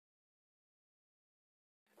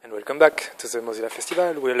And welcome back to the Mozilla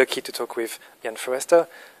Festival. We're lucky to talk with Jan Forrester,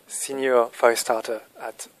 Senior Firestarter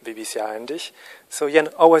at BBC R&D. So Jan,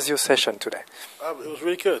 how was your session today? It was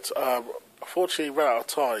really good. Unfortunately, we ran out of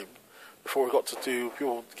time before we got to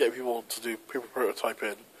get people to do paper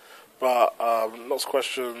prototyping. But lots of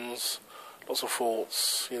questions, lots of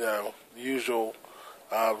thoughts, the usual.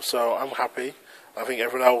 So I'm happy. I think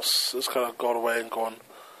everyone else has kind of gone away and gone,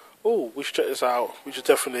 oh, we should check this out. We should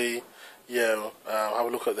definitely have a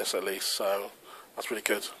look at this at least. So that's really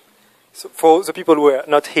good. So for the people who are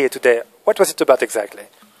not here today, what was it about exactly?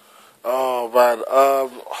 Oh man, I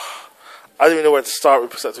don't even know where to start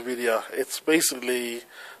with Perceptive Media. It's basically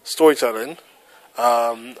storytelling,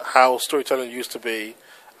 how storytelling used to be,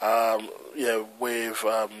 with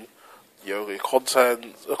your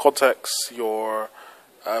context, your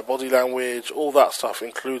body language, all that stuff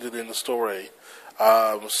included in the story.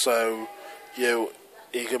 So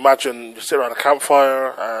you can imagine you sit around a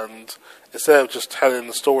campfire and instead of just telling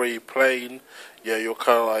the story plain, you're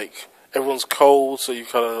kind of like, everyone's cold, so you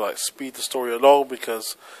kind of like speed the story along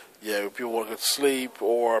because people want to go to sleep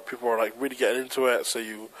or people are like really getting into it, so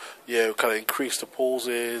you kind of increase the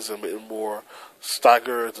pauses and make them more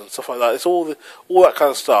staggered and stuff like that. It's all that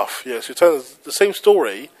kind of stuff. So you're telling the same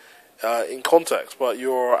story in context, but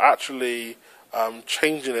you're actually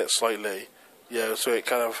changing it slightly, so it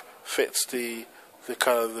kind of fits the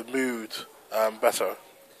kind of the mood better.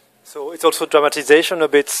 So it's also dramatization a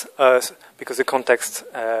bit because the context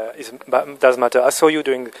does matter. I saw you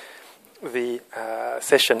during the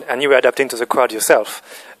session and you were adapting to the crowd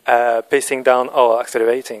yourself, pacing down or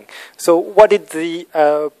accelerating. So what did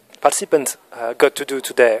the participants got to do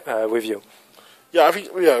today with you? Yeah, I think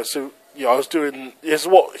I was doing. It's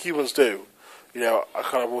what humans do. I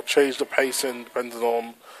kind of will change the pacing depending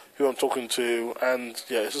on who I'm talking to, and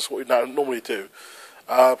it's just what we normally do.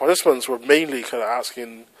 Participants were mainly kind of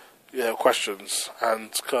asking questions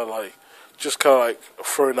and kind of like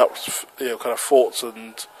throwing up kind of thoughts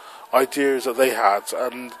and ideas that they had,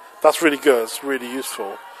 and that's really good. It's really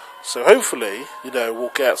useful. So hopefully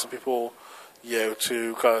we'll get some people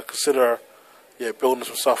to kind of consider building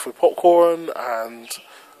some stuff with popcorn and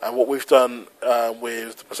what we've done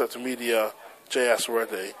with the Perceptive Media JS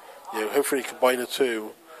already. Hopefully combine the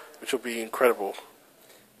two, which will be incredible.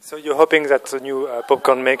 So you're hoping that the new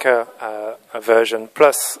popcorn maker version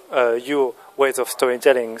plus your ways of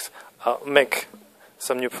storytelling make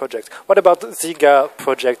some new projects. What about the Ziga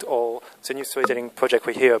project or the new storytelling project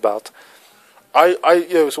we hear about?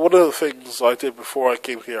 So one of the things I did before I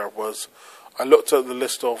came here was I looked at the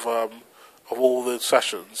list of all the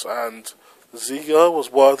sessions, and Ziga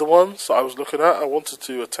was one of the ones I was looking at. I wanted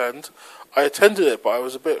to attend. I attended it, but I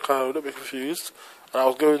was a little bit confused, and I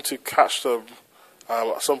was going to catch them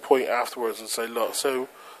at some point afterwards and say, look, so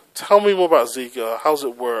tell me more about Ziga. How does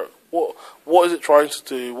it work? What is it trying to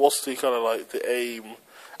do? What's the kind of like the aim?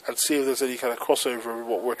 And see if there's any kind of crossover with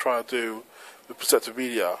what we're trying to do with Perceptive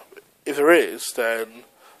Media. If there is, then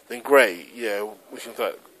great. We can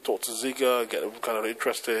talk to Ziga and get them kind of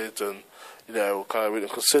interested and kind of really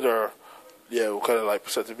consider kind of like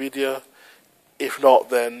Perceptive Media. If not,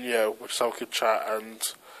 then we'll just have a good chat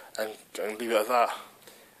and leave it at that.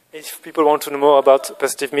 If people want to know more about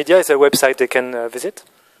Perceptive Media, is there a website they can visit?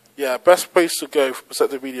 Yeah, best place to go for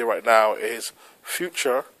Perceptive Media right now is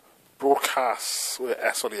Future Broadcasts with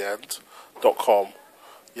S on the end .com.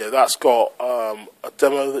 That's got a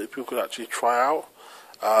demo that people can actually try out,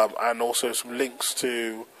 and also some links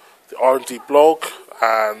to the R&D blog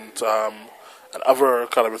and other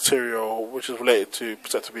kind of material which is related to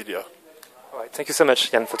Perceptive Media. All right, thank you so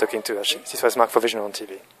much, Jan, for talking to us. This was Mark for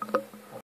visionOntv.